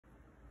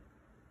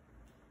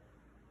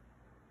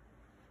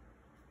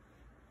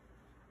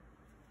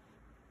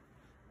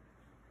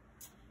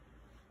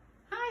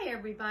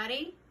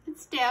everybody,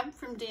 it's Deb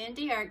from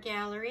D&D Art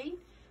Gallery.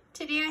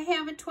 Today I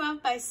have a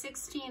 12 by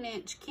 16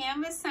 inch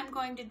canvas I'm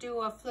going to do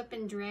a flip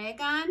and drag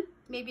on,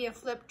 maybe a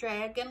flip,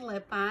 drag, and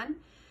lip on.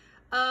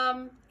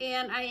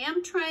 And I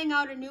am trying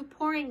out a new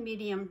pouring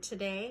medium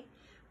today,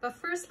 but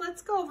first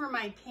let's go over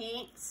my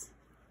paints.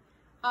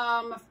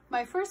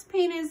 My first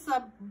paint is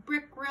the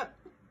Blickrylic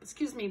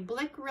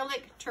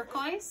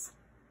turquoise.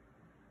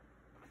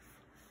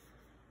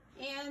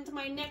 And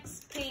my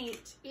next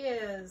paint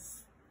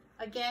is,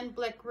 again,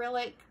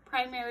 Blickrylic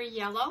primary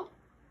yellow.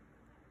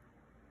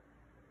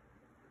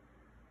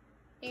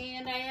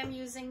 And I am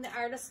using the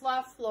Artist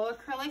Loft Flow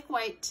acrylic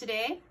white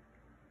today.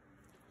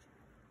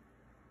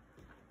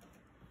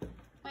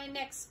 My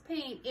next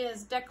paint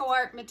is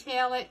DecoArt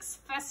Metallics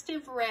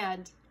Festive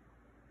Red.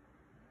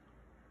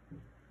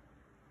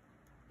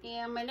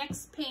 And my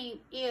next paint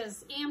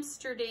is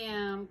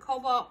Amsterdam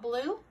Cobalt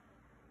Blue.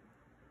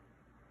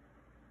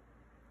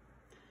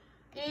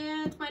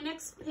 And my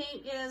next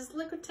paint is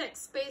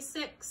Liquitex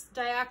Basics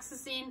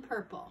Dioxazine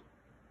Purple.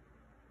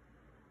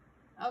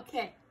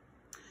 Okay,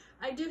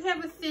 I do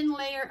have a thin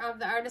layer of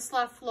the Artist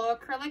Loft Flow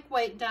acrylic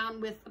white down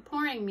with the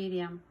pouring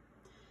medium.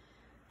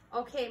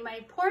 Okay,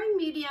 my pouring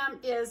medium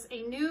is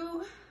a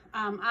new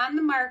on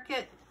the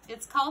market.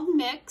 It's called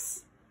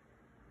Mix.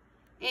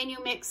 And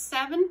you mix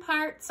 7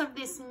 parts of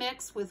this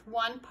mix with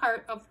 1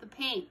 part of the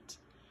paint.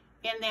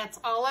 And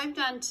that's all I've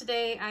done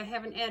today. I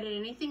haven't added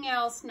anything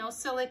else, no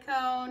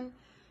silicone,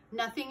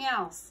 nothing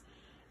else.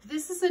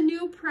 This is a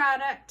new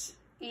product,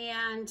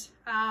 and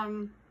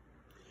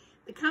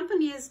the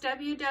company is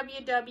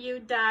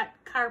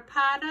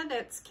www.carpata,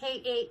 that's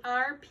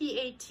Karpata.art.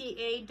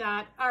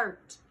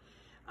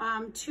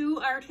 2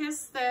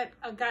 artists that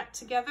got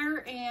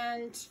together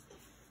and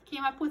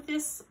came up with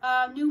this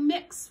new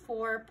mix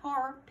for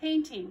pour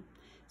painting.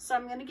 So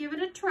I'm going to give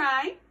it a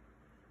try.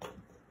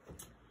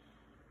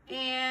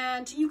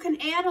 And you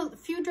can add a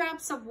few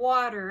drops of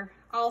water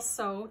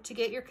also to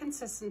get your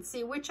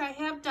consistency, which I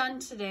have done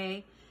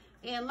today.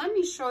 And let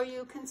me show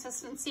you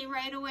consistency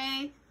right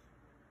away.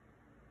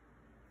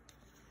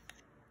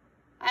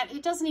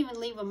 It doesn't even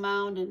leave a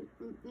mound and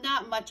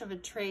not much of a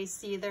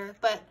trace either.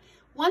 But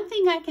one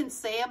thing I can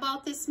say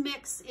about this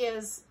mix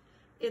is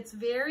it's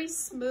very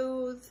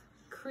smooth,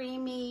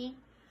 creamy,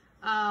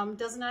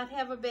 does not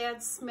have a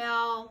bad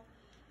smell.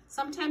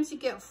 Sometimes you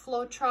get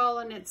Floetrol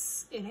and it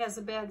has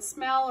a bad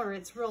smell, or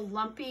it's real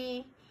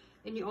lumpy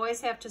and you always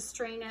have to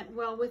strain it.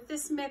 Well, with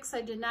this mix, I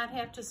did not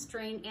have to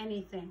strain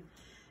anything.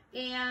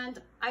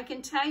 And I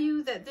can tell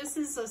you that this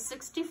is a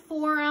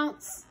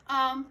 64-ounce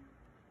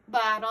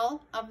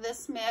bottle of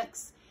this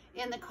mix,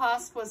 and the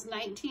cost was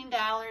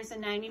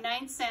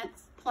 $19.99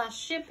 plus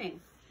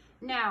shipping.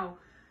 Now,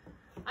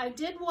 I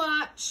did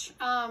watch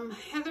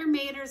Heather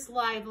Mader's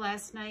live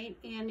last night,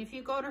 and if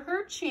you go to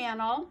her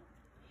channel,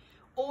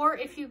 or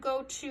if you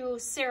go to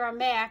Sarah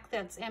Mack,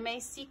 that's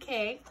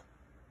M-A-C-K,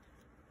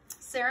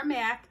 Sarah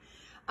Mack,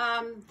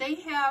 they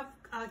have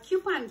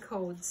coupon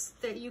codes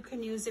that you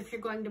can use if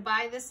you're going to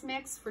buy this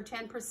mix for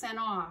 10%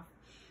 off.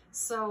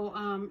 So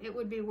it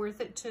would be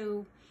worth it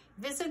to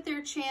visit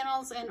their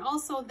channels, and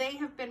also they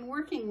have been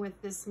working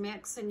with this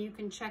mix, and you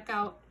can check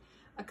out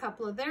a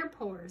couple of their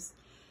pours.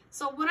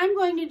 So what I'm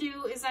going to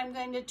do is I'm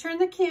going to turn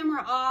the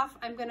camera off.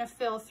 I'm going to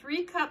fill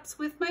 3 cups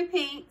with my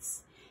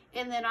paints,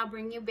 and then I'll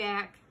bring you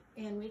back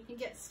and we can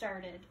get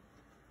started.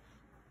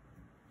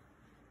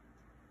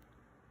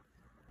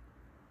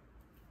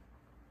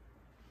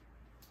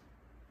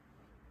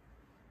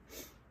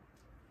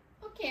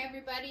 Okay,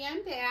 everybody,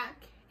 I'm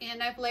back,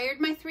 and I've layered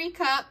my 3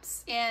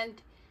 cups,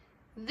 and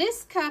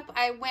this cup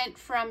I went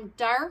from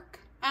dark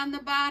on the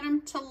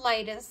bottom to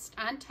lightest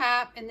on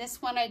top, and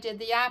this one I did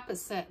the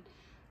opposite,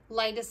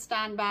 lightest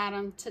on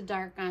bottom to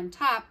dark on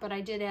top, but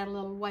I did add a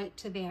little white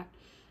to that.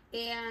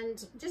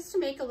 And just to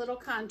make a little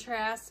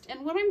contrast,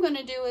 and what I'm going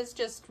to do is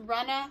just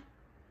run a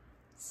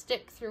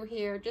stick through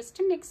here just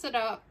to mix it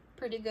up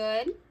pretty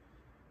good.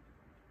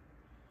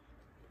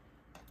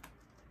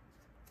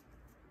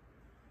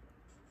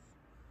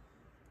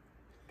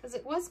 Because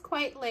it was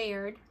quite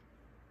layered.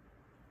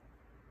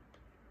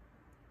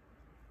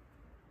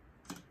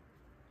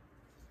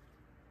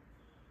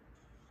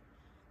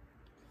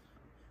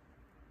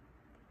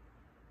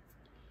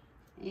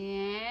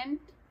 And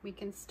we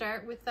can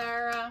start with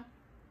our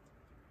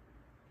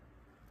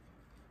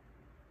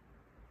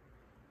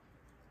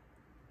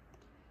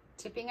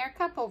tipping our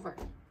cup over.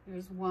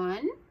 There's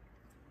 1,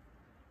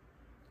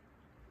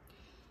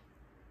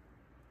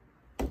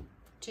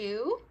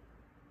 2,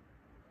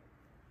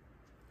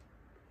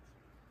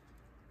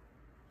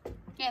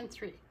 and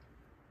 3.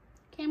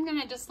 Okay, I'm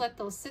gonna just let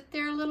those sit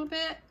there a little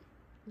bit,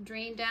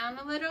 drain down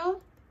a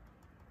little.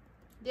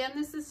 Again,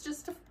 this is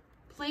just a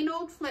plain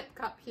old flip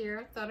cup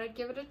here. Thought I'd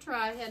give it a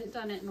try. Hadn't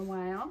done it in a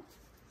while.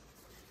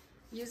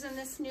 Using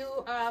this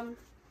new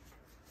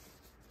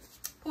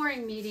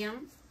pouring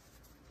medium.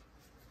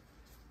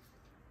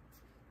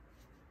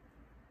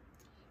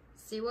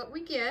 See what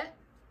we get.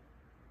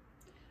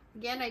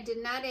 Again, I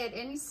did not add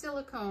any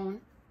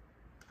silicone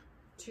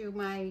to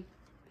my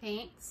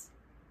paints.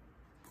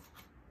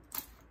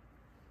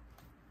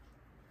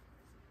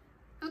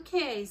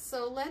 Okay,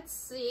 so let's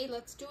see.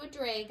 Let's do a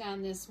drag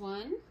on this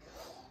one.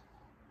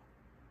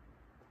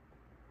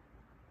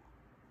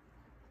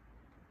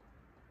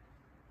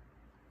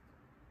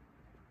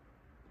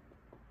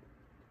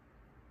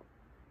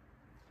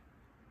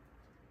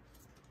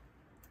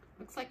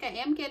 Looks like I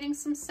am getting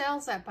some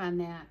cells up on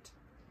that.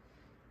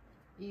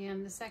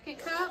 And the second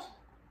cup,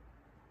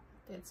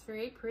 that's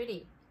very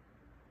pretty.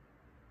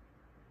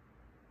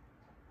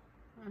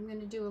 I'm going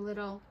to do a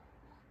little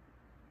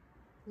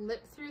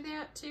lip through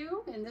that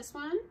too in this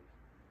one.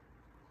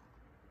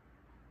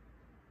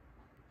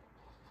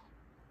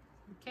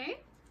 Okay.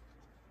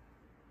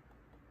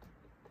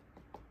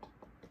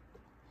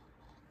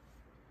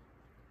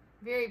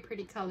 Very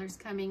pretty colors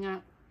coming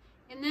up.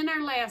 And then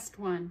our last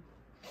one.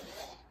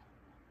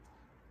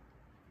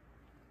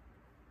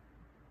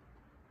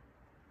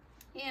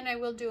 And I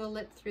will do a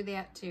lip through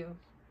that too.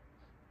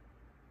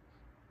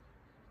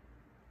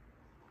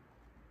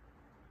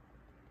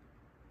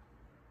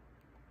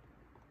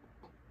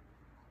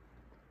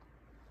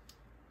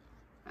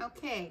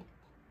 Okay.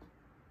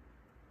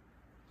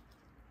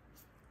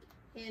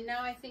 And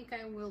now I think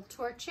I will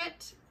torch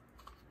it.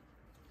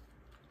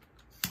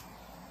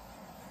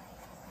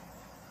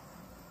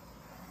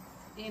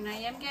 And I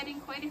am getting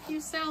quite a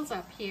few cells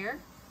up here.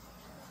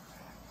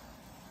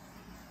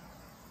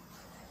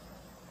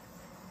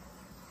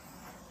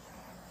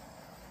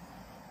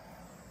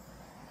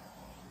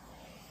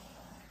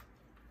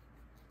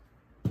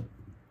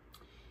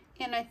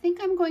 And I think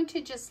I'm going to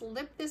just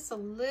lip this a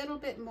little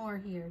bit more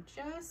here,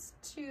 just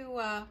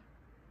to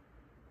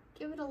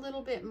give it a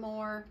little bit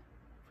more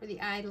for the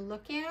eye to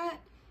look at,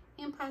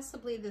 and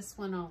possibly this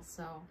one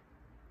also.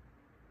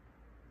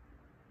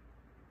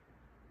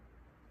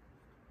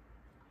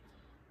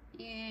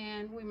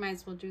 And we might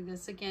as well do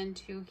this again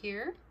too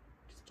here,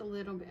 just a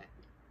little bit.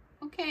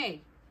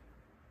 Okay.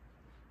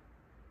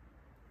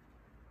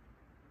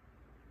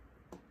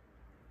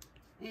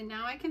 And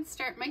now I can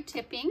start my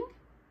tipping.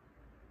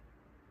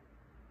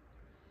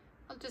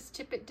 I'll just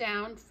tip it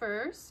down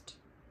first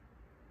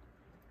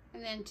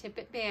and then tip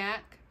it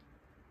back.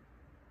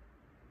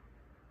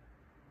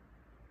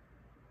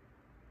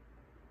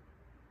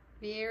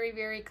 Very,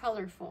 very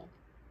colorful.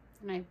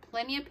 And I have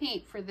plenty of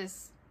paint for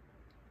this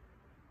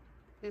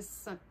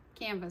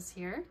canvas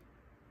here.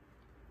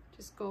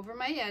 Just go over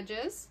my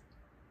edges.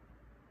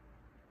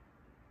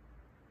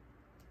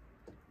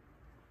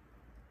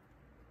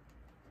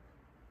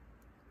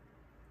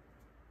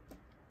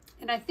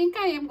 And I think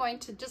I am going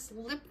to just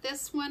lip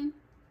this one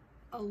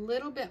a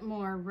little bit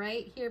more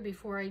right here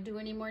before I do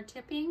any more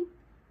tipping.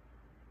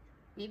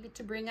 Maybe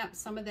to bring up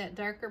some of that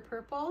darker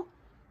purple.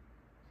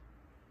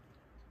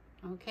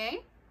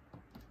 Okay.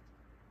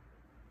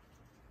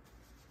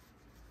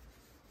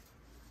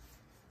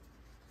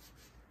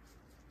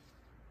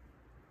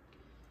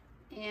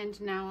 And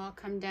now I'll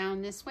come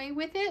down this way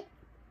with it.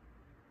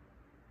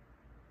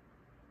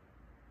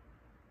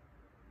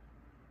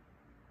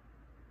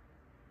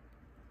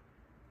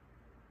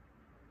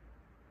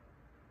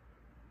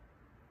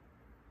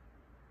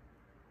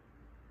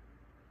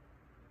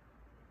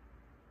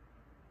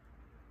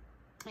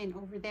 And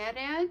over that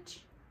edge.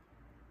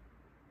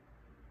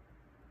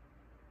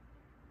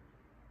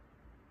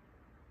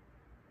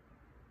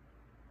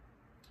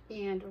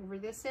 And over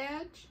this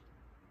edge.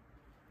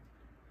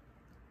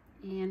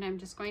 And I'm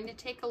just going to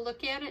take a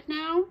look at it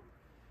now.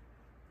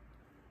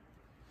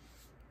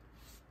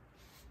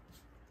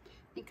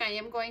 I think I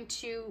am going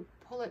to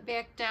pull it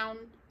back down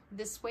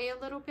this way a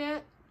little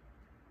bit.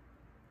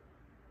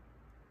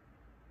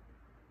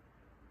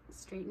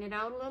 Straighten it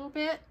out a little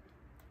bit.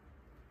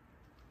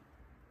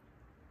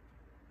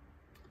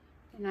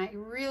 And I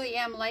really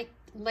am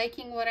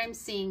liking what I'm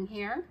seeing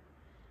here.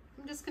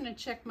 I'm just going to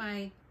check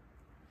my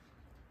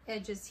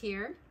edges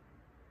here.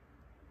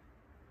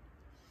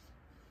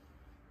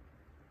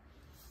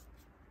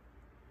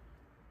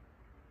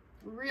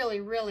 Really,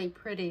 really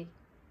pretty.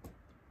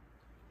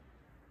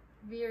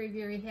 Very,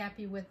 very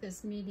happy with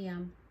this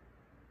medium.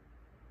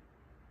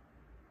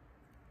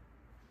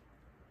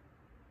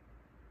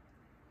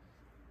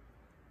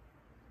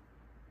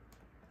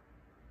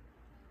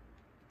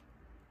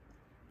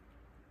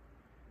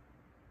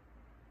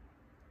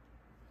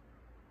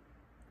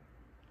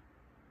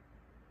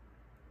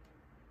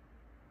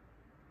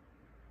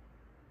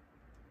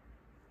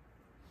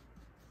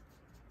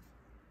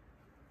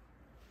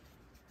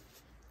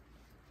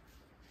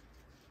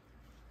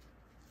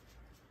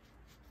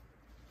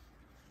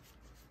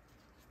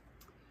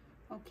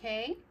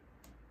 Okay,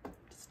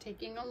 just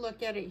taking a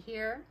look at it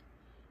here.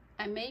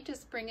 I may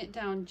just bring it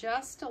down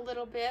just a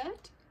little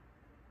bit.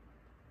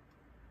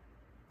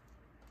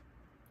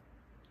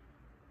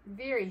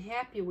 Very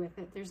happy with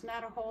it. There's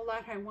not a whole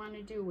lot I want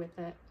to do with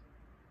it.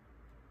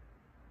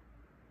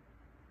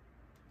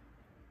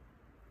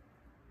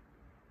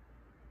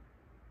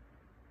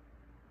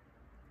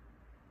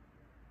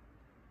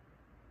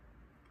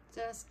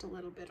 Just a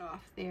little bit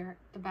off there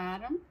at the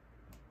bottom.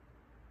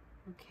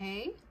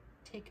 Okay,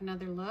 take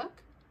another look.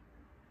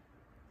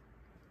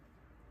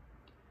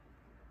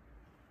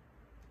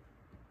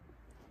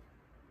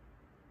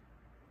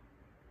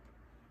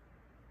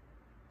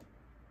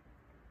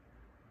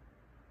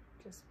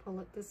 Just pull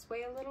it this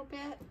way a little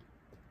bit.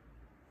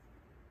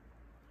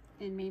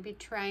 And maybe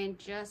try and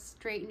just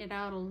straighten it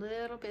out a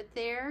little bit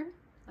there,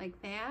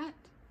 like that.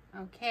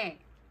 Okay.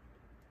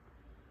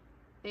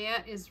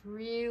 That is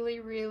really,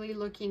 really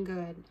looking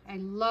good. I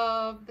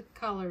love the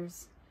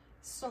colors.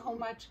 So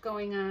much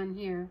going on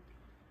here.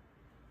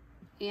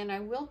 And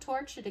I will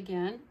torch it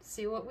again,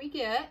 see what we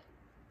get.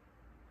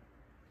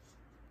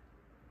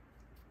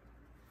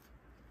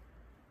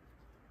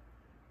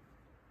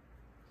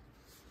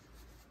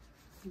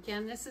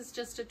 Again, this is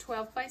just a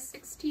 12 by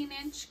 16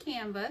 inch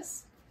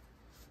canvas.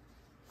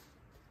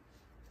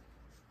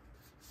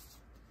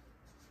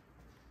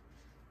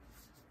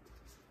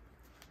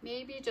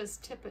 Maybe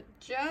just tip it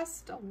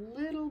just a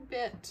little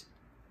bit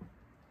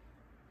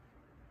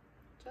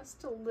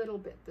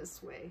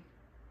this way.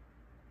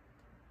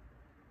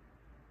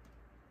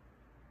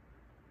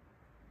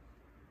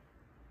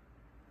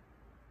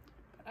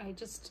 But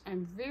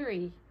I'm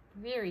very,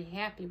 very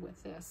happy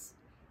with this.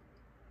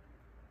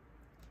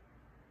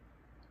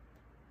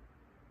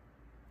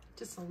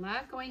 Just a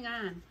lot going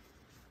on.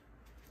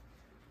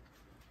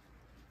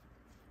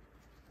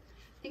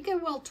 I think I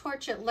will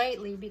torch it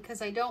lightly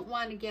because I don't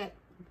want to get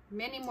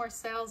many more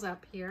cells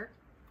up here.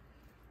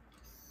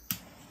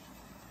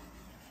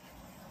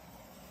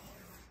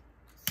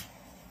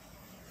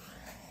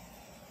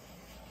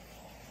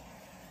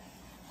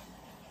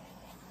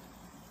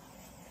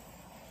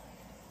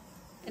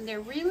 And there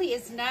really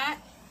is not,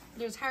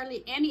 there's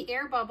hardly any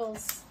air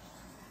bubbles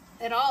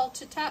at all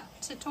to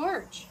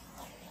torch.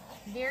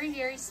 Very,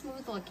 very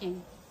smooth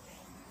looking.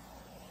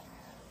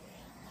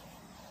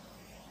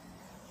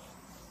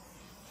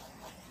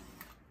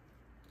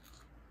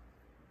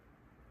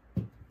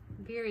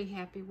 Very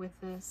happy with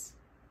this.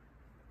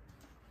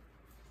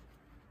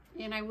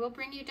 And I will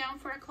bring you down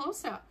for a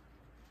close-up.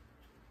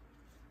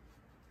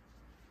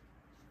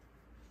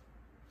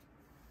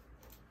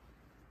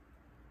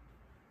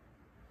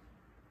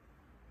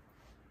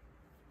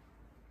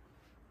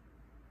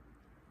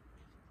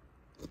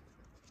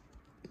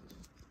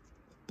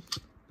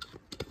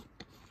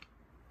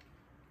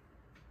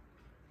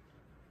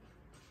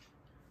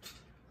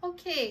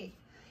 Okay,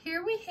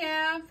 here we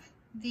have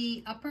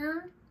the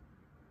upper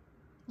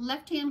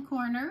left-hand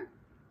corner,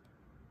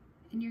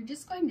 and you're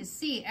just going to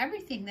see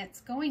everything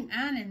that's going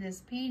on in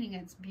this painting.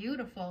 It's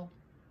beautiful.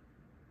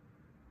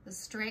 The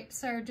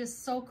stripes are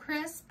just so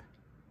crisp.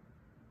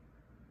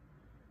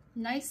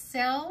 Nice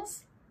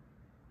cells.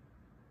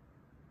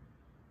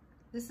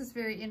 This is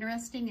very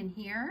interesting in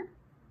here.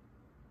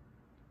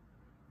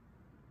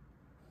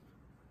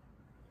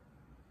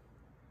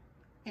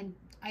 And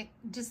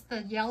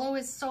the yellow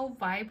is so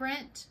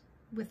vibrant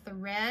with the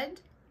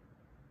red.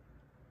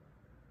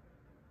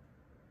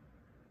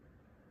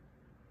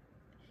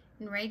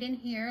 And right in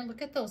here, look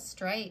at those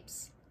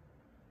stripes.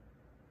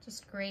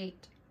 Just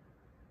great.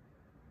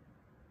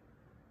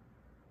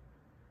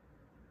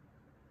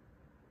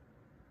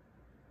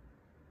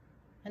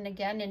 And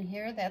again in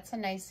here, that's a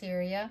nice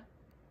area.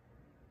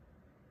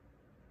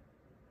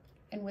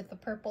 And with the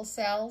purple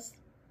cells,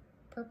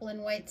 purple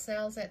and white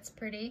cells, that's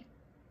pretty.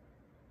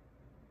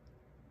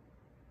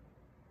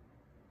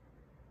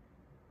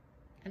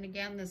 And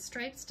again, the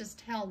stripes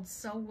just held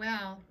so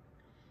well.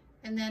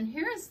 And then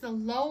here's the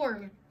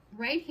lower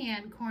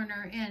right-hand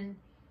corner, and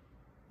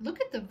look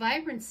at the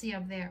vibrancy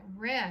of that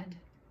red.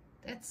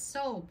 That's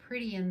so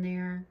pretty in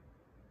there.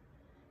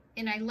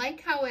 And I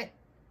like how it,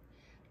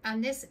 on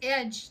this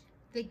edge,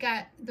 the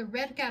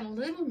red got a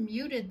little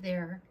muted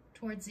there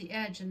towards the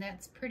edge, and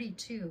that's pretty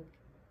too.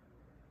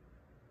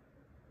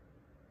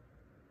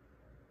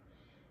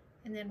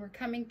 And then we're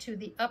coming to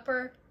the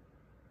upper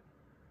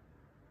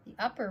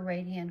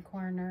right-hand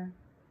corner.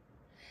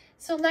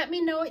 So let me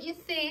know what you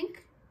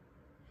think.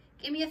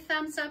 Give me a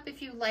thumbs up if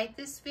you like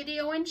this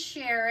video and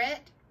share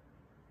it.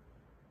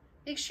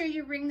 Make sure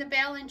you ring the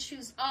bell and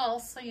choose all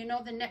so you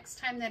know the next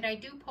time that I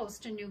do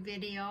post a new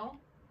video.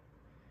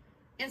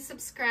 And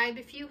subscribe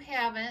if you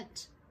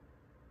haven't.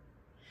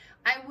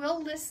 I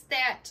will list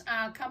that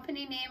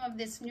company name of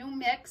this new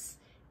mix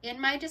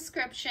in my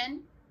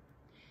description.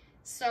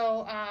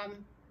 So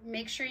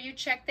make sure you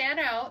check that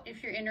out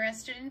if you're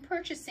interested in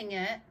purchasing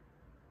it.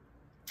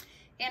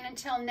 And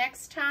until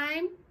next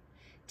time,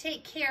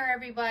 take care,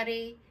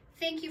 everybody.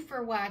 Thank you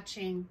for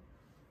watching.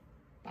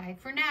 Bye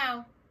for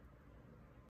now.